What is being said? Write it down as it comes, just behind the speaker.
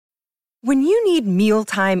When you need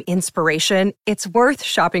mealtime inspiration, it's worth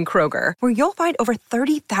shopping Kroger, where you'll find over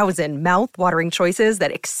 30,000 mouth-watering choices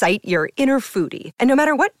that excite your inner foodie. And no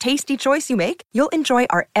matter what tasty choice you make, you'll enjoy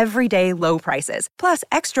our everyday low prices, plus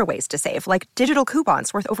extra ways to save, like digital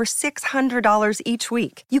coupons worth over $600 each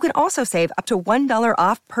week. You can also save up to $1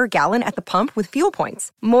 off per gallon at the pump with fuel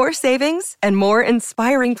points. More savings and more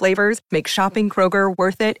inspiring flavors make shopping Kroger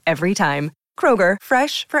worth it every time. Kroger,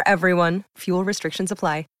 fresh for everyone. Fuel restrictions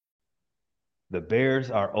apply. The Bears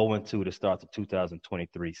are 0-2 to start the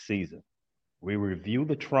 2023 season. We review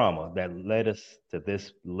the trauma that led us to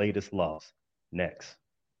this latest loss next.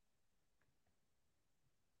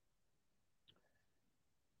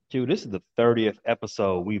 Q, this is the 30th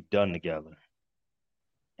episode we've done together.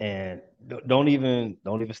 And don't even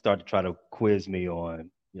start to try to quiz me on,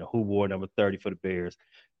 who wore number 30 for the Bears.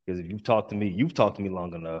 Because if you've talked to me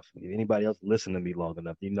long enough. If anybody else listened to me long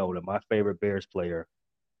enough, you know that my favorite Bears player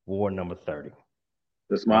wore number 30.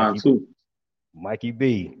 That's mine too. Mike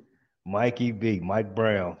Brown.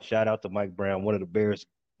 Shout out to Mike Brown, one of the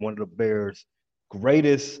Bears'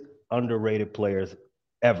 greatest underrated players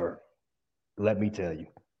ever. Let me tell you.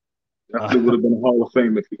 Definitely would have been a Hall of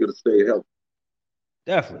Fame if he could have stayed healthy.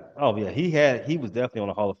 Definitely. Oh yeah, he was definitely on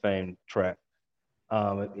a Hall of Fame track.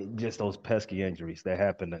 Just those pesky injuries that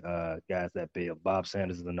happen to guys that build. Bob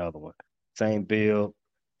Sanders is another one. Same build,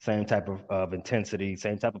 same type of intensity,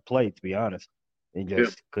 same type of play, to be honest. And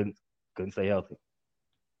just couldn't stay healthy.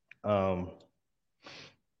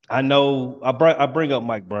 I know I bring up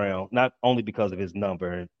Mike Brown not only because of his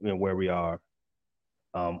number and where we are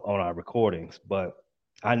on our recordings, but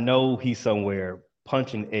I know he's somewhere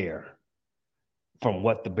punching air from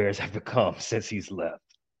what the Bears have become since he's left.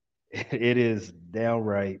 It is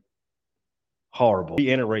downright horrible.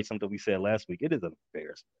 Reiterate something we said last week. It is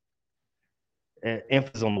embarrassing.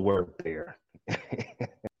 Emphasis on the word bear.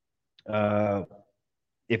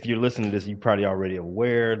 If you're listening to this, you're probably already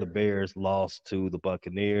aware the Bears lost to the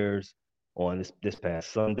Buccaneers on this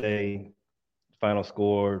past Sunday. Final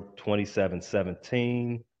score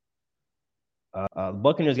 27-17. The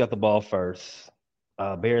Buccaneers got the ball first.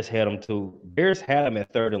 Bears had them at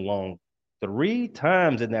 3rd and long 3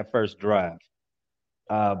 times in that first drive.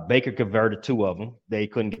 Baker converted 2 of them. They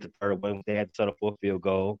couldn't get the third one. They had to settle for a field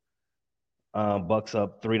goal. Bucs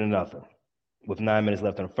up 3-0 with 9 minutes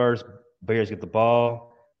left in the first. Bears get the ball.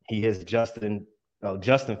 He hits Justin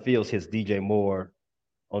Fields hits DJ Moore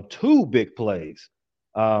on 2 big plays.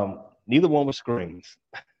 Neither one was screens.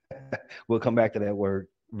 We'll come back to that word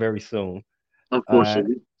very soon.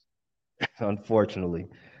 Unfortunately.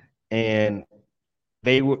 And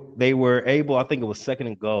they were able, I think it was 2nd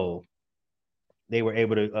and goal. They were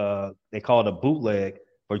able to they called a bootleg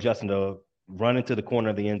for Justin to run into the corner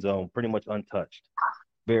of the end zone pretty much untouched.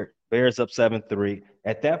 Bears up 7-3.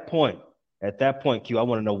 At that point, Q, I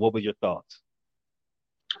want to know, what were your thoughts?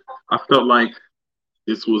 I felt like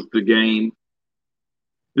this was the game.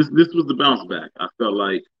 This was the bounce back. I felt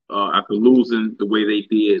like after losing the way they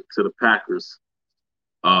did to the Packers,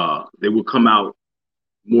 they would come out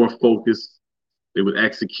more focused. They would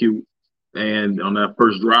execute. And on that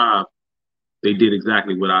first drive, they did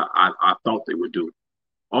exactly what I thought they would do.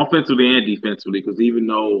 Offensively and defensively, because even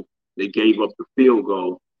though they gave up the field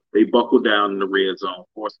goal, they buckled down in the red zone,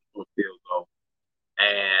 forced a field goal.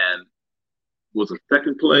 And was a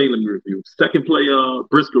second play. Let me review. Second play,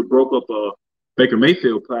 Briscoe broke up a Baker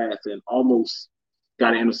Mayfield pass and almost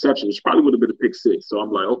got an interception, which probably would have been a pick 6. So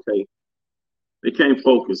I'm like, okay, they came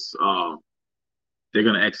focused. They're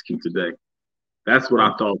going to execute today. That's what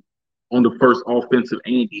I thought on the first offensive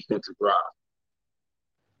and defensive drive.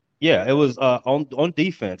 Yeah, it was on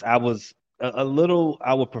defense. I was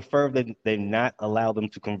I would prefer that they not allow them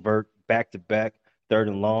to convert back-to-back 3rd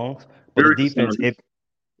and longs. But the defense, if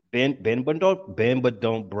bend but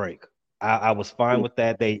don't break. I was fine with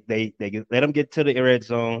that. They let them get to the red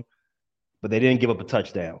zone, but they didn't give up a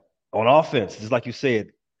touchdown. On offense, just like you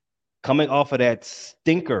said, coming off of that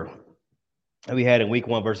stinker that we had in week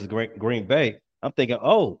 1 versus Green Bay, I'm thinking,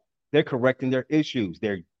 they're correcting their issues.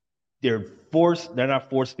 They're not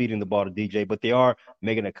force feeding the ball to DJ, but they are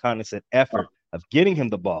making a conscious effort of getting him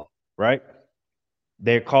the ball, right?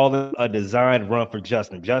 They're calling a designed run for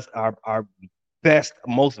Justin. Just our best,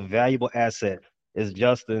 most valuable asset is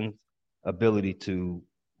Justin's ability to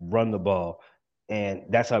run the ball. And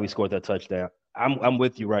that's how we scored that touchdown. I'm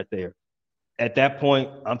with you right there. At that point,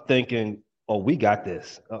 I'm thinking, we got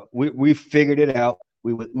this. We figured it out.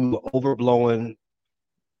 We were overblowing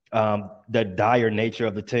the dire nature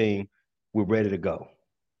of the team. We're ready to go.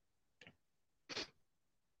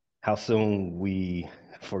 How soon we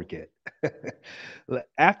forget.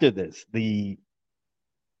 After this, the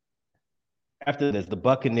After this, the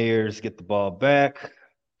Buccaneers get the ball back.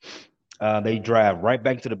 They drive right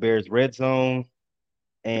back to the Bears' red zone,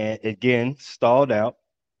 and again stalled out.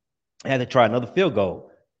 Had to try another field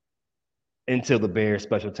goal until the Bears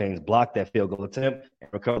special teams blocked that field goal attempt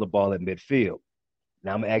and recover the ball at midfield.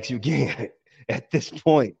 Now I'm gonna ask you again. At this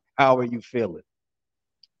point, how are you feeling?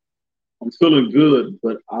 I'm feeling good,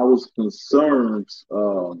 but I was concerned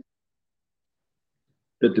that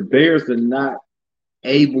the Bears are not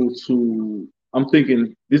able to. I'm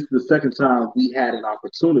thinking this is the second time we had an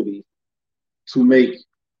opportunity to make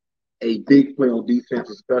a big play on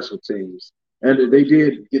defensive special teams. And they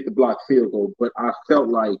did get the block field goal, but I felt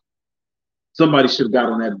like somebody should have got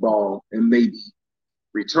on that ball and maybe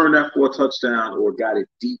returned that for a touchdown or got it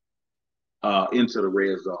deep into the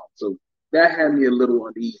red zone. So that had me a little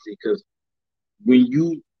uneasy because when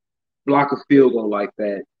you block a field goal like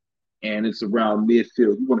that and it's around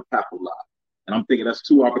midfield, you want to capitalize. And I'm thinking that's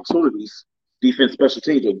two opportunities, defense, special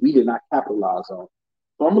teams, that we did not capitalize on.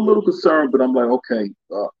 So I'm a little concerned, but I'm like, okay,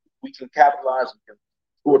 we can capitalize, we can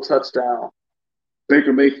score a touchdown.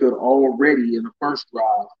 Baker Mayfield already in the first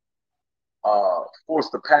drive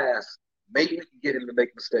forced the pass. Maybe we can get him to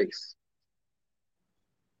make mistakes.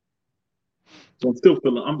 So I'm still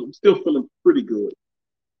feeling pretty good.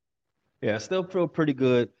 Yeah, I still feel pretty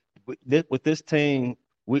good with this team.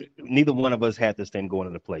 We neither one of us had this thing going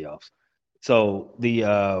to the playoffs, so the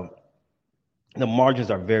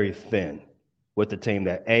margins are very thin with the team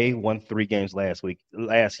that A won 3 games last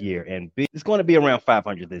year, and B is going to be around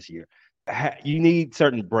 500 this year. You need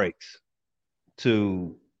certain breaks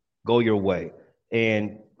to go your way,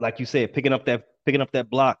 and like you said, picking up that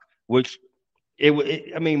block, which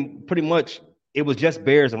I mean, pretty much it was just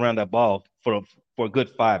Bears around that ball for a good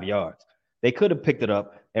 5 yards. They could have picked it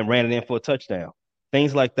up and ran it in for a touchdown.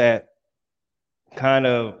 Things like that kind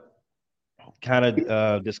of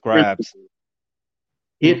describes.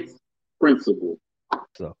 Hits principle.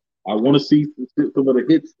 So I want to see some of the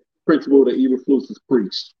hits principle that Eberflus has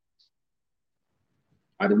preached.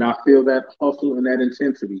 I did not feel that hustle and that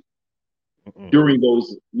intensity during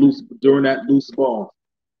that loose ball.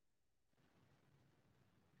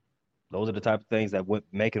 those are the type of things that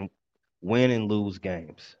make him win and lose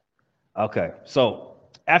games. Okay, so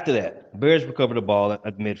after that, Bears recover the ball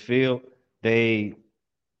at midfield. They,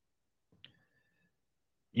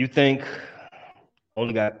 you think,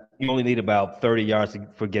 you only need about 30 yards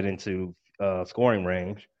for getting to scoring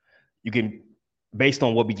range. You can, based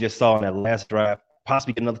on what we just saw in that last drive,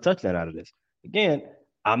 possibly get another touchdown out of this. Again,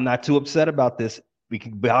 I'm not too upset about this. We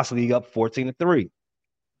could possibly be up 14-3,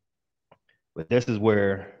 but this is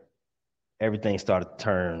where everything started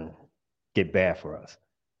to get bad for us.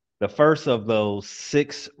 The first of those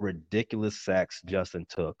 6 ridiculous sacks Justin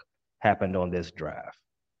took happened on this drive.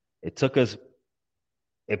 It took us,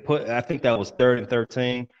 I think that was 3rd and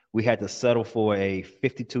 13. We had to settle for a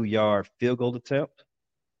 52-yard field goal attempt.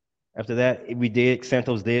 After that,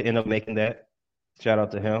 Santos did end up making that. Shout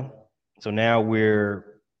out to him. So now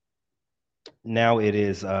it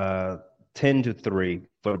is 10-3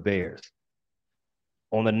 for the Bears.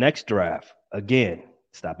 On the next drive, again,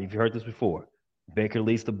 stop me if you heard this before.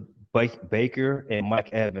 Baker and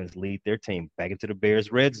Mike Evans lead their team back into the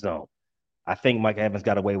Bears' red zone. I think Mike Evans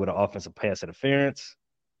got away with an offensive pass interference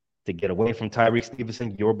to get away from Tyreek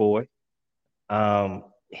Stevenson, your boy.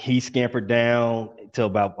 He scampered down to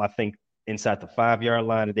about, I think, inside the 5-yard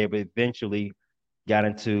line, and they eventually got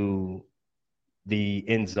into the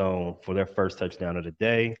end zone for their first touchdown of the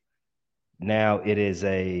day. Now it is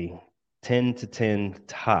a 10-10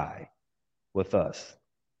 tie with us.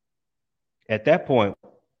 At that point,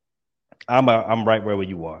 I'm right where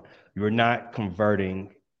you are. You're not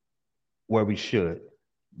converting where we should.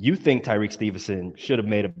 You think Tyreek Stevenson should have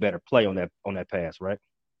made a better play on that pass, right?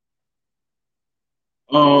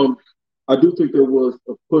 I do think there was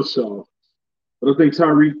a push off, but I think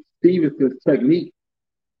Tyreek Stevenson's technique,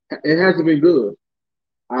 it hasn't been good.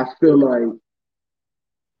 I feel like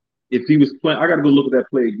if he was playing, I got to go look at that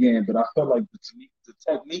play again, but I felt like the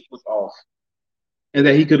technique was off and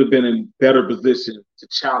that he could have been in better position to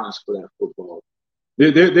challenge for that football.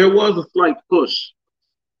 There was a slight push,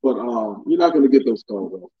 but you're not going to get those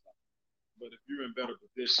calls off. But if you're in better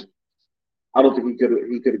position, I don't think he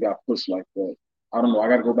could have got pushed like that. I don't know. I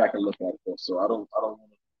got to go back and look at it though. So I don't want to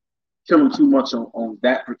kill him too much on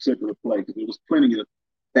that particular play because there was plenty of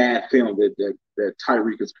bad film that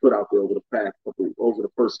Tyreek has put out there over the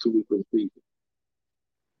first 2 weeks of the season.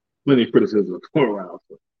 Plenty of criticism for around.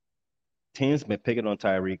 So. Teams been picking on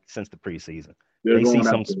Tyreek since the preseason. They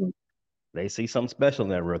see something special in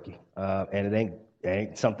that rookie, and it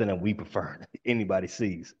ain't something that we prefer anybody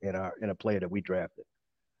sees in a player that we drafted.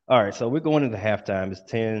 All right, so we're going into halftime. It's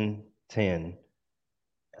 10-10.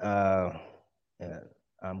 And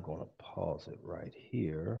I'm going to pause it right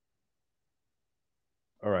here.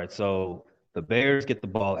 All right, so the Bears get the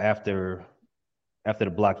ball after the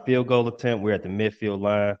blocked field goal attempt. We're at the midfield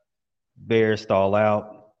line. Bears stall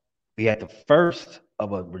out. We had the first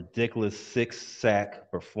of a ridiculous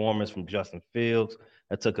 6-sack performance from Justin Fields.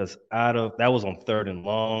 That was on 3rd and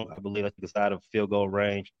long. I believe that took us out of field goal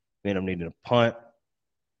range. We ended up needing a punt.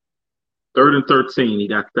 3rd and 13, he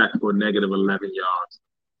got sacked for negative 11 yards.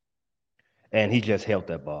 And he just held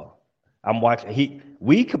that ball. I'm watching.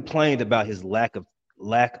 We complained about his lack of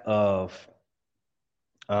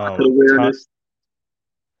awareness,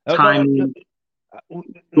 timing,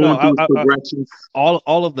 going through his progressions.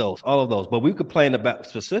 All of those. But we complained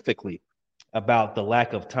specifically about the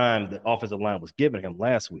lack of time the offensive line was giving him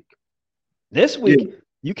last week. This week,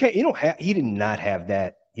 he did not have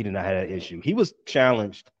that. He did not have that issue. He was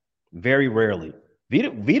challenged very rarely.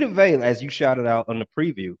 Vita Vea, as you shouted out on the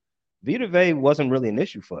preview, Vita Vea wasn't really an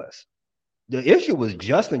issue for us. The issue was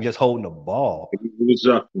Justin just holding the ball. It was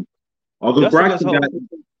Justin. Although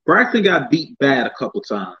Braxton got beat bad a couple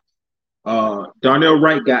times. Darnell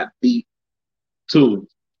Wright got beat too.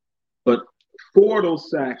 But 4 of those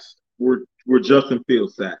sacks were Justin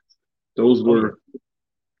Fields sacks. Those were,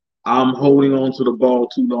 I'm holding on to the ball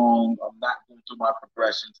too long. I'm not going through my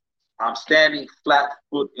progressions. I'm standing flat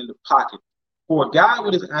foot in the pocket. For a guy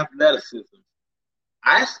with his athleticism,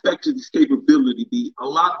 I expected his capability to be a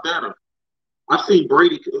lot better. I've seen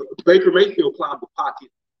Baker Mayfield climb the pocket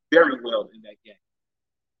very well in that game.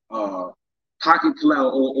 Pocket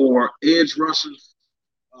cloud or edge rushers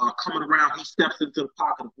coming around, he steps into the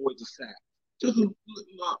pocket, avoids a sack.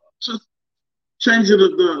 Just changing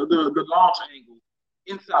the launch angle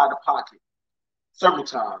inside the pocket several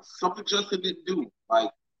times. Something Justin didn't do. Like,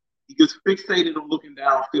 he gets fixated on looking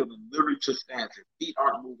downfield and literally just stands there. Feet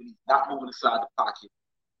aren't moving. He's not moving inside the pocket.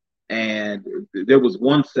 And there was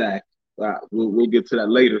one sack, we'll get to that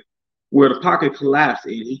later, where the pocket collapsed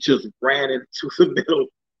and he just ran into the middle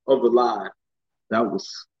of the line. That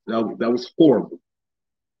was horrible.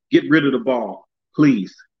 Get rid of the ball,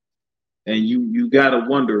 please. And you gotta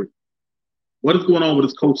wonder what is going on with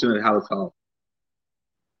his coaching at Hallis Hall.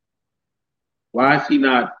 Why is he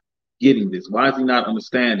not getting this? Why is he not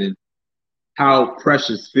understanding how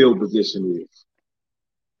precious field position is?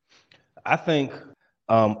 I think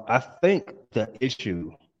the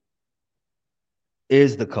issue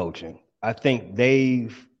is the coaching. I think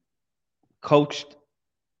they've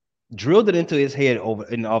drilled it into his head over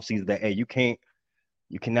in the offseason that, hey, you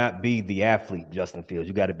cannot be the athlete Justin Fields.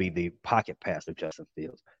 You got to be the pocket passer Justin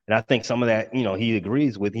Fields. And I think some of that, he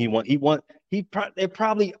agrees with. Everyone's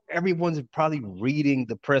probably reading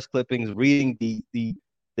the press clippings, reading the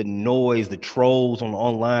noise, the trolls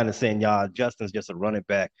online and saying, y'all, Justin's just a running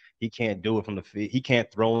back. He can't do it from the field. He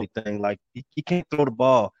can't throw anything. Like, he can't throw the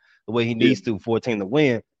ball the way he needs to for a team to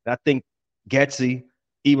win. And I think Getsy,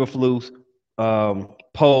 Eberflus,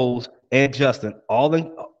 Poles, and Justin all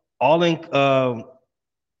in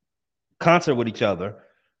concert with each other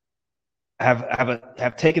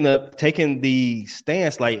have taken the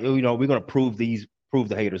stance like, we're going to prove the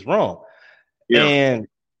haters wrong. Yeah. And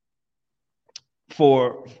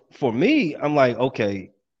for me, I'm like,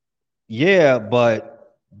 okay, yeah,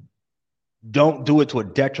 but don't do it to a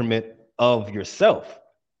detriment of yourself.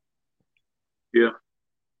 Yeah.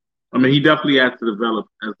 I mean, he definitely has to develop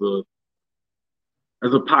as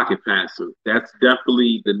a pocket passer. That's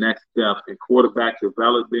definitely the next step in quarterback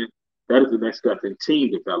development. That is the next step in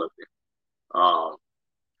team development. I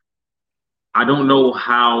don't know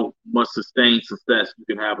how much sustained success you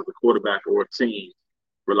can have as a quarterback or a team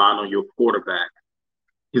relying on your quarterback.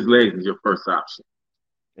 His legs is your first option.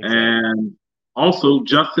 Exactly. And also,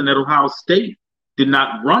 Justin at Ohio State did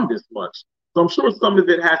not run this much. So I'm sure some of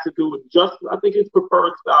it has to do with Justin. I think his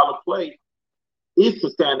preferred style of play is to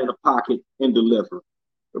stand in the pocket and deliver.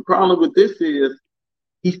 The problem with this is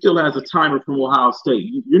he still has a timer from Ohio State.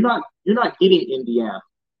 You're not getting Indiana.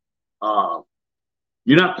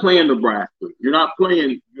 You're not playing Nebraska. You're not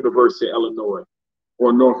playing University of Illinois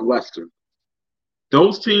or Northwestern.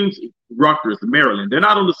 Those teams, Rutgers, Maryland, they're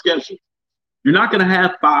not on the schedule. You're not going to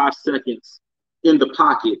have 5 seconds in the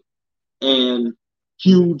pocket and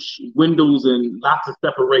huge windows and lots of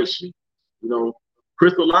separation.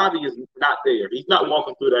 Chris Olave is not there. He's not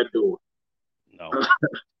walking through that door. No.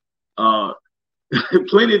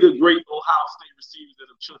 Plenty of the great Ohio State receivers that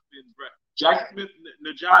have just been Jackson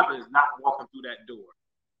Smith-Njigba is not walking through that door.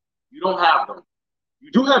 You don't have them. You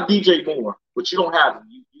do have DJ Moore, but you don't have them.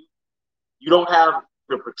 You don't have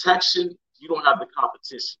the protection. You don't have the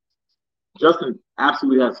competition. Justin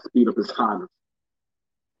absolutely has to speed up his timing.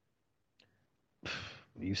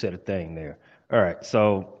 You said a thing there. All right,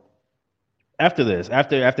 so after this,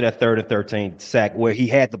 after that 3rd and 13 sack where he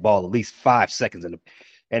had the ball at least 5 seconds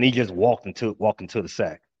and he just walked into the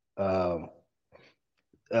sack. Um,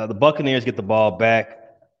 the Buccaneers get the ball back.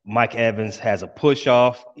 Mike Evans has a push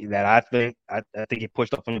off that I think he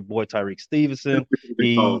pushed off on your boy Tyreek Stevenson.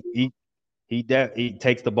 He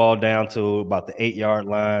takes the ball down to about the 8-yard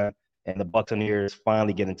line, and the Buccaneers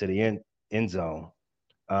finally get into the end zone.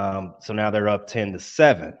 So now they're up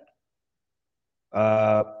 10-7.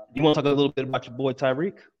 You want to talk a little bit about your boy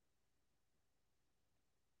Tyreek?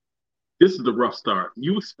 This is the rough start.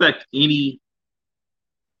 You expect any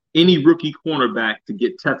rookie cornerback to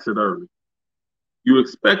get tested early. You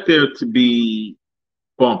expect there to be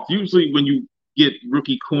bumps. Usually, when you get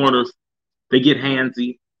rookie corners, they get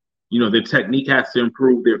handsy. Their technique has to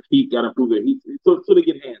improve. Their feet got to improve their heat. So they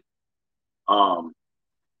get handsy.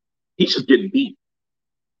 He's just getting beat.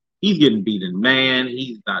 He's getting beat in man.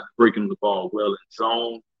 He's not breaking the ball well in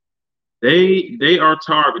zone. They are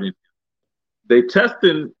targeting him. They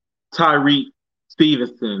testing Tyreek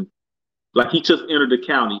Stevenson like he just entered the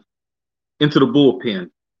county into the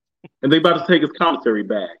bullpen, and they about to take his commissary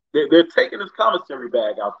bag. They're taking his commissary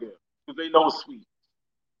bag out there because they know it's sweet.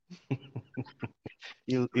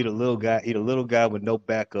 He a little guy. He a little guy with no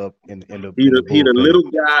backup in the He bullpen. the little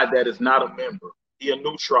guy that is not a member. He a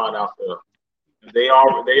neutron out there. They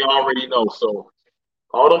already know. So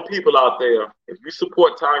all them people out there, if you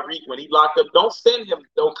support Tyreek when he locked up, don't send him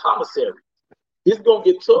no commissary. He's gonna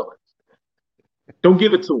get took. Don't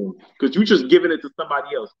give it to him because you just giving it to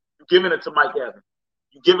somebody else. You're giving it to Mike Evans.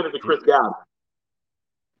 You're giving it to Chris Godwin.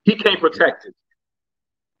 He can't protect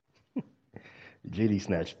it. GD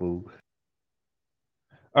snatch fool.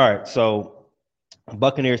 All right, so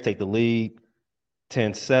Buccaneers take the lead,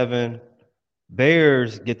 10-7.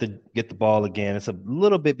 Bears get the ball again. It's a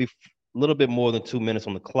little bit more than 2 minutes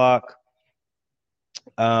on the clock.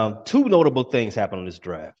 Two notable things happen on this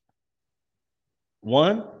draft.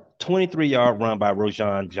 One, 23-yard run by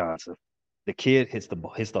Roschon Johnson. The kid hits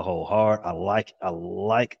the hole hard. I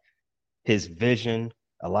like his vision.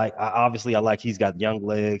 I like he's got young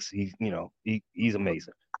legs. He's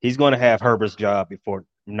amazing. He's going to have Herbert's job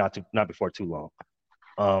not before too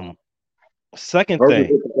long. Second Herbert thing,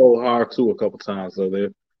 hit the hole hard too a couple times. So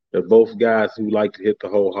they're both guys who like to hit the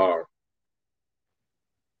hole hard.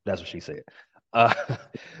 that's what she said.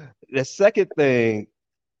 The second thing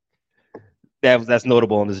that's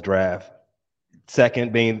notable on this draft,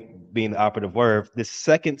 second being the operative word, the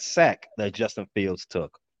second sack that Justin Fields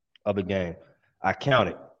took of the game, I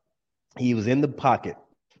counted. He was in the pocket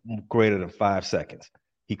greater than 5 seconds.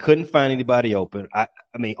 He couldn't find anybody open.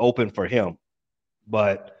 Open for him,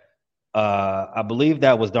 but I believe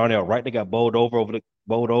that was Darnell Wright that got bowled over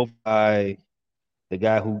by the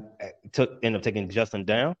guy who ended up taking Justin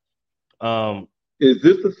down. Is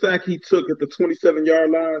this the sack he took at the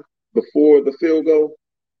 27-yard line before the field goal?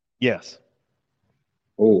 Yes.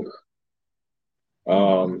 Oh,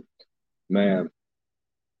 man,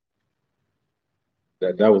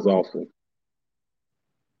 that was awful.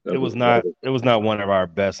 It was not one of our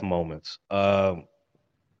best moments.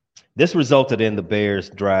 This resulted in the Bears'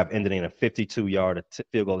 drive ending in a 52-yard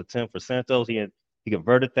field goal attempt for Santos. He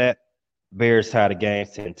converted that. Bears tied the game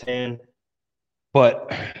 10-10.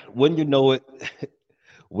 But when you know it,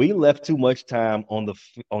 we left too much time on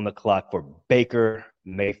the clock for Baker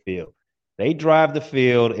Mayfield. They drive the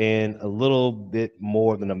field in a little bit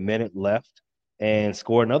more than a minute left and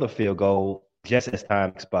score another field goal just as time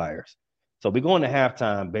expires. So we go into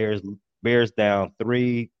halftime. Bears down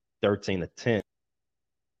 3, 13-10.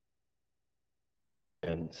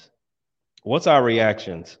 And what's our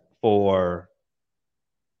reactions for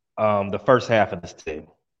the first half of this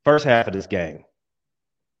game?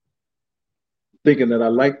 Thinking that I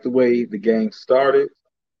like the way the game started.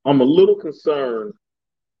 I'm a little concerned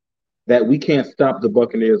that we can't stop the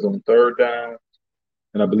Buccaneers on third down.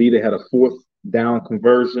 And I believe they had a fourth down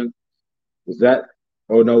conversion. Was that?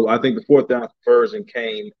 Oh, no, I think the fourth down conversion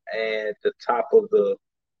came at the top of the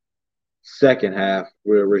second half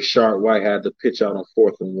where Rashard White had to pitch out on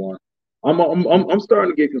 4th and 1. I'm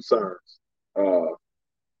starting to get concerns.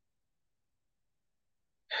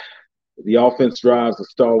 The offense drives are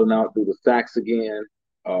stalling out through the sacks again.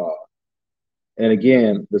 And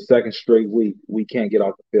again, the second straight week, we can't get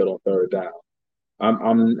off the field on third down.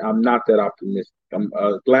 I'm not that optimistic.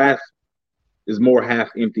 Glass is more half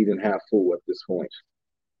empty than half full at this point.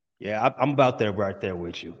 Yeah, I'm about there, right there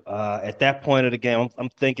with you. At that point of the game, I'm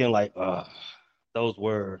thinking like, those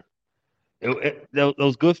were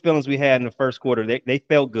Those good feelings we had in the first quarter, they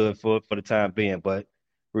felt good for the time being, but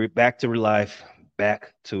we're back to real life,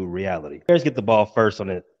 back to reality. Bears get the ball first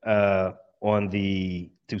to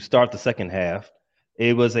start the second half.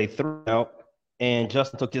 It was a 3-out, and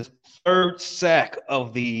Justin took his third sack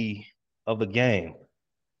of the game.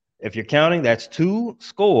 If you're counting, that's 2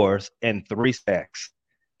 scores and 3 sacks.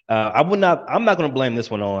 I'm not going to blame this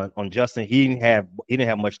one on Justin. He didn't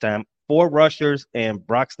have much time. 4 rushers, and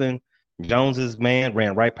Broxton Jones's man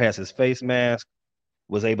ran right past his face mask,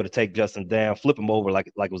 was able to take Justin down, flip him over like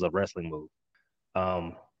it was a wrestling move.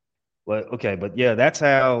 But yeah, that's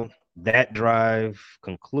how that drive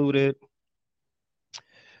concluded.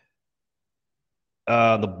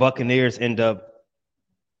 The Buccaneers end up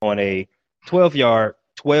on a 12-yard,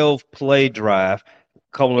 12-play drive,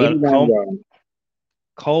 culminating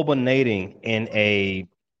in a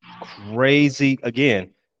crazy,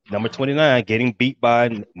 again, number 29 getting beat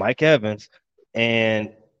by Mike Evans,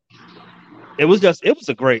 and it was a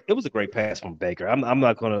great pass from Baker. I'm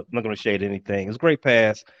not gonna shade anything. It was a great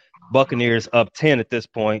pass. Buccaneers up 10 at this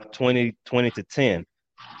point, 20 to 10.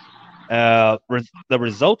 The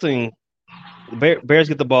resulting Bears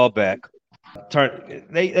get the ball back.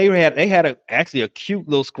 They had actually a cute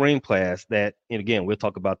little screen pass that, and again, we'll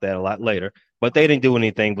talk about that a lot later, but they didn't do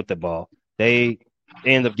anything with the ball. They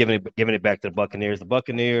end up giving it back to the Buccaneers. The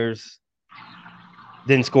Buccaneers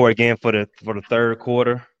didn't score again for the third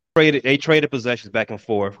quarter. They traded possessions back and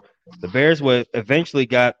forth. The Bears would eventually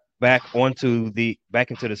got back into the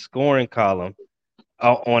scoring column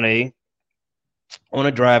on a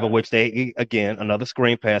drive in which they, again, another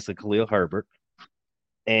screen pass to Khalil Herbert,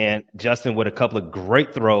 and Justin with a couple of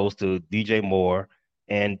great throws to DJ Moore,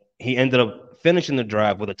 and he ended up finishing the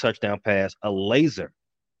drive with a touchdown pass, a laser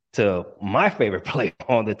to my favorite player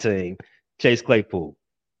on the team, Chase Claypool.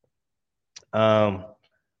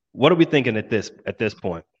 What are we thinking at this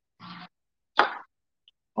point?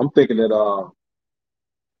 I'm thinking that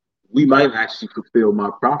we might actually fulfill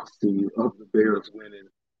my prophecy of the Bears winning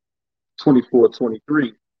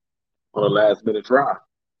 24-23 on a last-minute drive.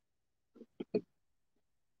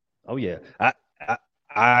 Oh yeah,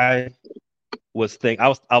 I was thinking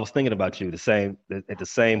about you at the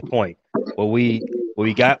same point. Well, we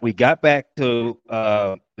got back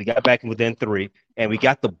within 3, and we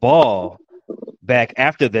got the ball back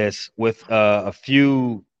after this with a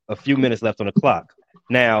few minutes left on the clock.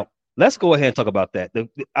 Now, let's go ahead and talk about that.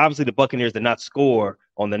 Obviously, the Buccaneers did not score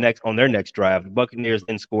on their next drive. The Buccaneers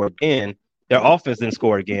didn't score again. Their offense didn't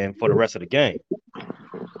score again for the rest of the game.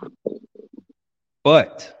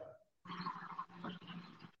 But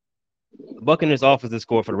the Buccaneers offense didn't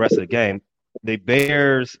score for the rest of the game. The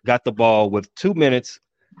Bears got the ball with 2 minutes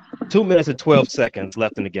and 12 seconds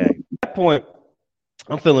left in the game. At that point,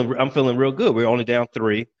 I'm feeling real good. We're only down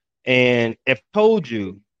 3, and if I told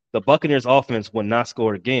you the Buccaneers offense would not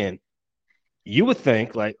score again, you would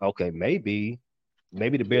think like, okay, maybe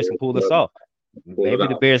the Bears can pull this off.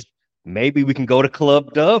 Maybe we can go to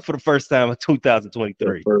Club Dub for the first time in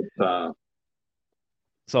 2023. First time.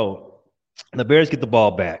 So the Bears get the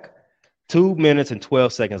ball back. 2 minutes and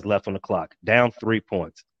 12 seconds left on the clock, down 3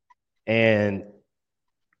 points. And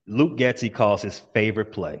Luke Getsy calls his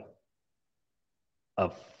favorite play a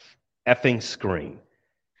effing screen.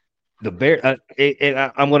 The Bears,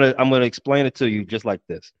 I'm gonna explain it to you just like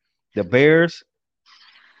this. The Bears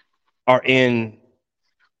have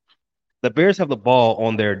the ball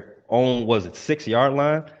on their own, 6-yard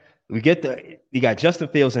line. You got Justin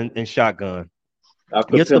Fields in shotgun.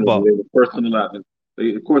 After gets the ball. They were first and 11.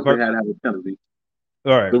 Of course, they had to have a penalty.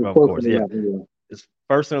 All right, of course, yeah. It's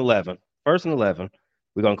first and 11. First and 11.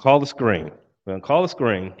 We're gonna call the screen.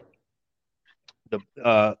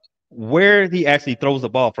 Where he actually throws the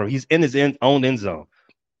ball from, he's in his own end zone.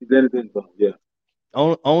 He's in his end zone, yeah.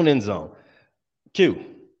 Own end zone. Q.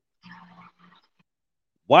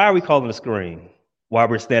 Why are we calling the screen while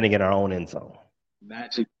we're standing in our own end zone?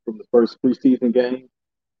 Magic from the first preseason game.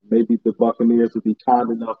 Maybe the Buccaneers would be kind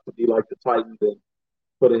enough to be like the Titans and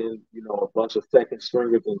put in, a bunch of second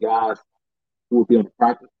stringers and guys who would be on the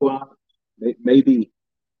practice squad. Maybe,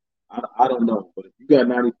 I don't know, but if you got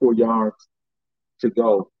 94 yards to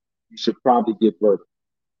go, you should probably get vertical.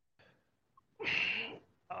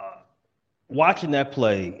 Watching that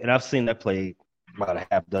play, and I've seen that play about a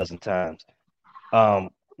half dozen times.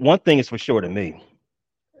 One thing is for sure to me: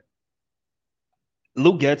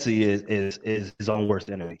 Luke Getsy is his own worst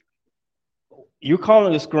enemy. You're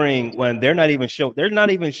calling a screen when they're not even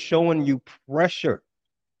showing you pressure.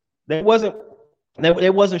 They wasn't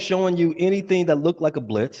showing you anything that looked like a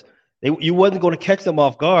blitz. You wasn't going to catch them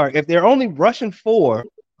off guard. If they're only rushing 4,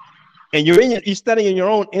 and you're standing in your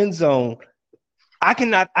own end zone, I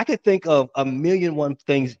could think of a million one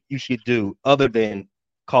things you should do other than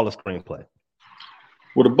call a screenplay.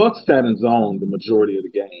 Well, the Bucs sat in zone the majority of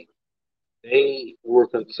the game. They were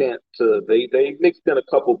content to they mixed in a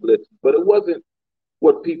couple blitzes, but it wasn't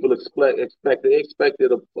what people expected. They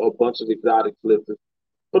expected a bunch of exotic blitzes.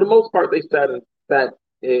 For the most part, they sat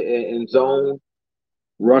in zone,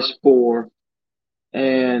 rushed four,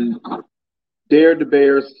 and dared the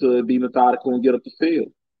Bears to be methodical and get up the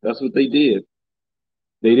field. That's what they did.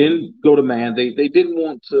 They didn't go to man. They didn't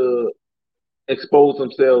want to expose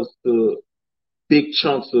themselves to big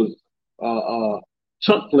chunks of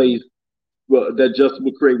chunk plays that Justin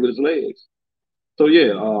would create with his legs. So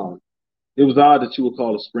yeah, it was odd that you would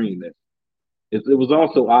call a screen there. It was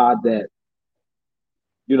also odd that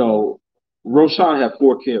Roshan had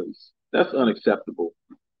 4 carries. That's unacceptable.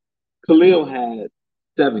 Khalil had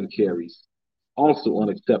 7 carries. Also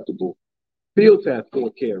unacceptable. Fields had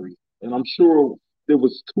 4 carries, and I'm sure there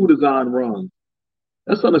was 2 design runs.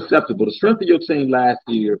 That's unacceptable. The strength of your team last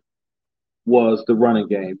year was the running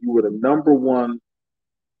game. You were the number 1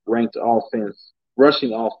 ranked offense,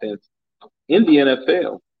 rushing offense in the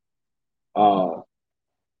NFL.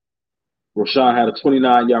 Rashawn had a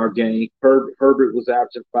 29-yard gain. Herbert was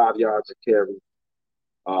averaging 5 yards a carry.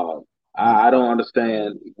 I don't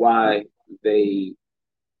understand why they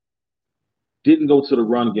didn't go to the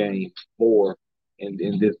run game more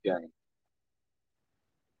in this game.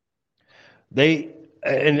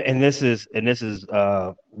 This is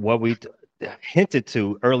what we hinted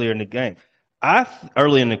to earlier in the game.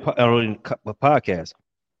 Early in the podcast,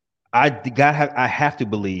 I have to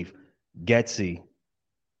believe Getsy,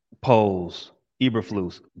 Poles,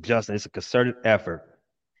 Eberflus, Justin. It's a concerted effort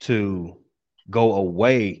to go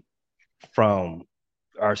away from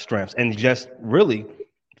our strengths and just really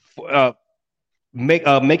make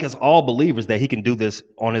us all believers that he can do this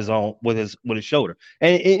on his own with his shoulder.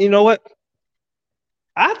 And you know what?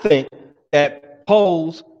 I think that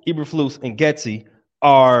Poles, Eberflus, and Getsy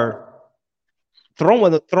are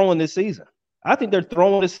throwing this season. I think they're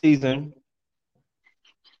throwing this season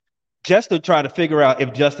just to try to figure out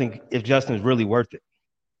if Justin is really worth it.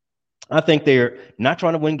 I think they're not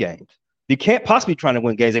trying to win games. You can't possibly try to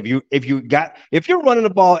win games if you're running the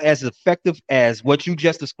ball as effective as what you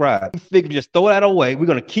just described. You figure just throw that away. We're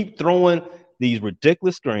going to keep throwing these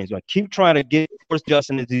ridiculous screens. We're going to keep trying to get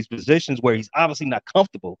Justin into these positions where he's obviously not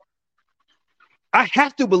comfortable. I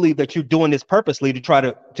have to believe that you're doing this purposely to try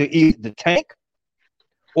to either tank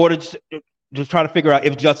or to just try to figure out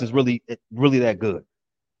if Justin's really that good.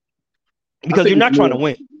 Because you're not trying to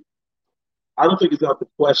win. I don't think it's out the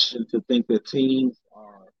question to think that teams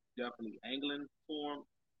are definitely angling for him.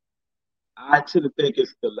 I tend to think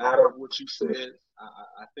it's the latter of what you said.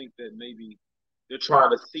 I think that maybe they're trying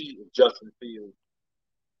to see if Justin Fields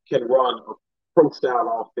can run a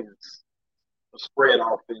pro-style offense, a spread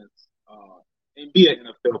offense, and be an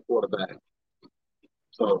NFL quarterback.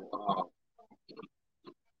 So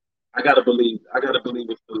I gotta believe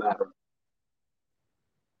it's the latter.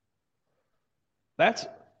 That's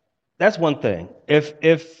one thing.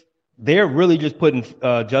 If they're really just putting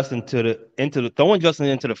Justin throwing Justin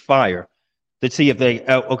into the fire to see if they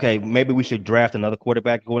okay, maybe we should draft another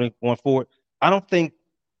quarterback going forward. I don't think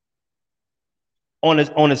on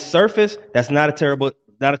the surface that's not a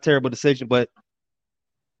terrible decision, but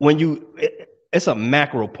when it's a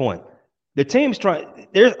macro point. The team's trying.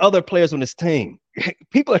 There's other players on this team.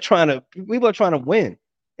 People are trying to win.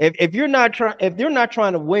 If you're not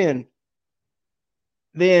trying to win,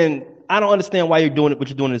 then I don't understand why you're doing it. What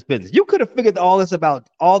you're doing in this business. You could have figured all this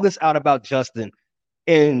out about Justin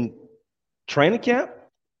in training camp,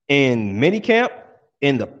 in mini camp,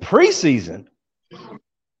 in the preseason,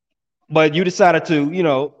 but you decided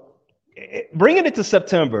to, bringing it to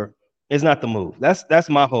September is not the move. That's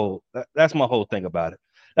my whole thing about it.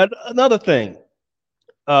 Another thing,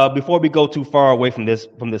 before we go too far away from this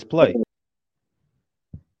play,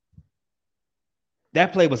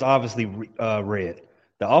 that play was obviously read.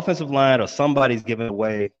 The offensive line or somebody's gave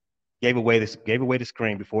away the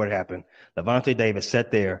screen before it happened. Levante Davis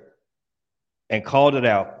sat there and called it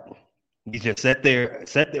out. He just sat there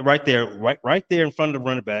right there in front of the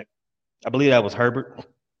running back. I believe that was Herbert,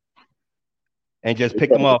 and just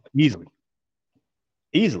picked him off easily.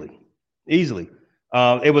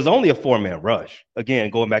 It was only a 4-man rush.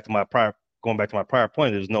 Again, going back to my prior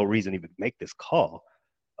point, there's no reason to even make this call.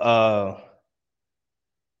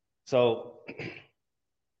 So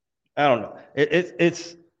I don't know.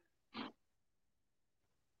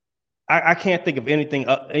 I can't think of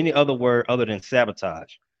any other word other than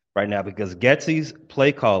sabotage right now, because Getsy's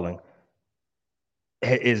play calling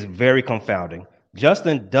is very confounding.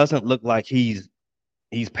 Justin doesn't look like he's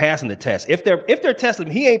he's passing the test. If they're testing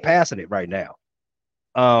him, he ain't passing it right now.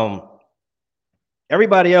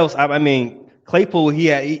 Everybody else, I mean, Claypool,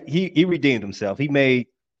 he redeemed himself.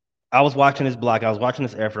 I was watching his block, I was watching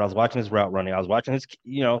his effort, I was watching his route running, I was watching his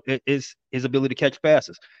ability to catch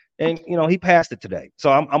passes, and he passed it today. So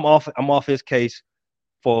I'm off his case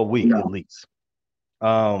for a week at least.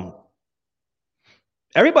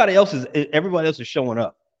 Everybody else is showing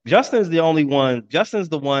up. Justin's the only one. Justin's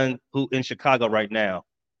the one who in Chicago right now,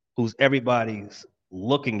 who's everybody's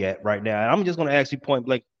looking at right now. And I'm just going to ask you point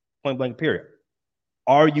blank period.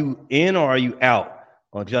 Are you in or are you out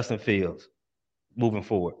on Justin Fields moving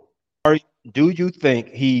forward? Do you think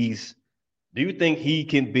he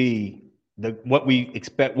can be what we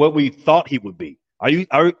expect, what we thought he would be? Is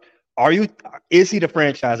he the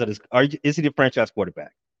franchise is he the franchise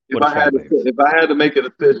quarterback? If I had to make a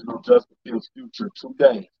decision on Justin Fields' future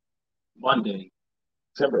today, Monday,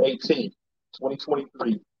 September 18th,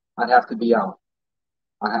 2023, I'd have to be out.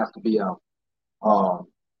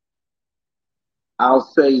 I'll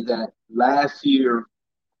say that last year,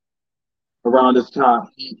 around this time,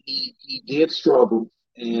 he did struggle,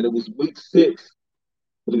 and it was week 6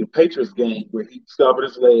 of the Patriots game where he discovered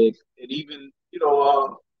his legs and even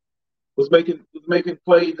was making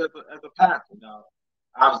plays as a passer. Now,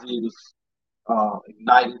 obviously, it was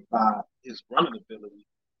ignited by his running ability,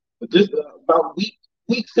 but just about week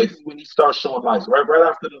 6 is when he starts showing lights. Right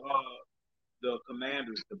after the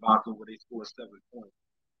Commanders debacle where they scored 7 points.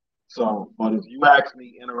 So, but if you ask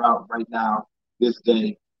me in or out right now, this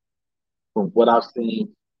game, from what I've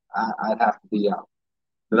seen, I'd have to be out.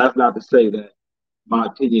 But that's not to say that my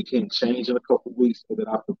opinion can't change in a couple of weeks or that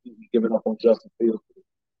I've completely given up on Justin Fields.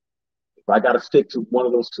 If I got to stick to one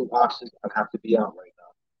of those two options, I'd have to be out right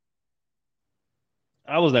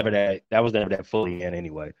now. I was never that fully in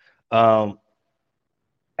anyway.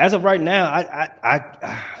 As of right now,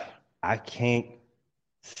 I can't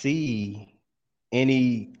see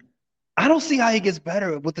any. I don't see how he gets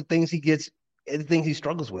better with the things he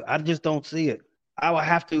struggles with. I just don't see it. I will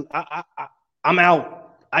have to. I'm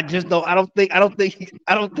out. I just don't. I don't think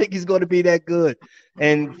he's going to be that good.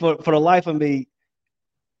 And for the life of me,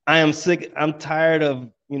 I am sick. I'm tired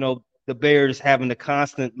of the Bears having to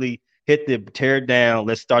constantly hit the tear down.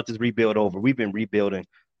 Let's start this rebuild over. We've been rebuilding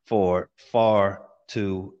for far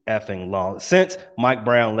too effing long. Since Mike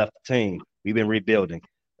Brown left the team, we've been rebuilding.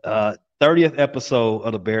 30th episode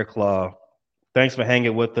of the Bear Claw. Thanks for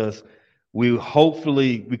hanging with us. We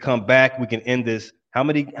come back. We can end this. How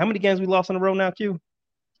many games we lost in a row now, Q?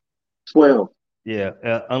 12. Yeah,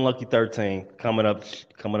 unlucky 13 coming up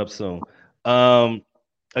soon.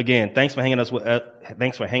 Again, thanks for hanging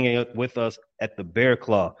with us at the Bear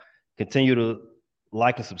Claw. Continue to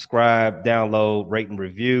like and subscribe, download, rate and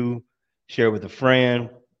review, share with a friend.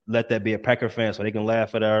 Let that be a Packer fan so they can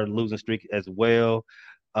laugh at our losing streak as well.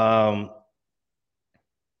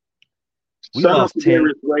 We Shout lost out to 10.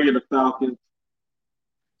 Darius Ray and the Falcons.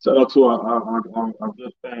 Shout out to our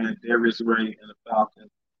good fan, Darius Ray and the Falcons,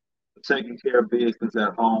 for taking care of business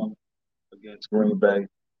at home against Green Bay.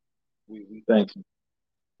 We thank you.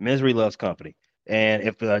 Misery loves company. And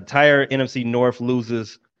if the entire NFC North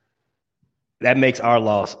loses, that makes our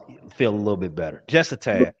loss feel a little bit better. Just a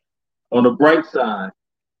tad. On the bright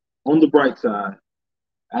side,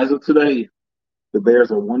 as of today, the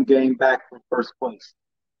Bears are one game back from first place.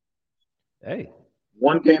 Hey.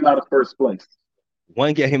 One game out of first place.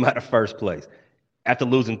 One game out of first place. After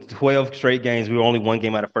losing 12 straight games, we were only one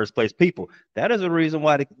game out of first place. People, that is a reason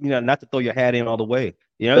why not to throw your hat in all the way.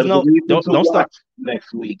 Don't start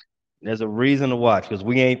next week. There's a reason to watch because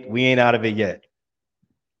we ain't out of it yet.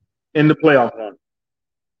 In the playoff run.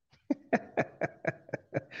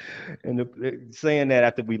 And saying that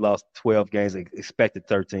after we lost 12 games, expected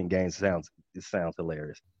 13 games sounds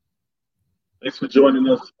hilarious. Thanks for joining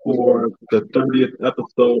us for the 30th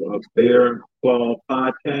episode of Bear Claw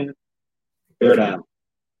Podcast. Bear down.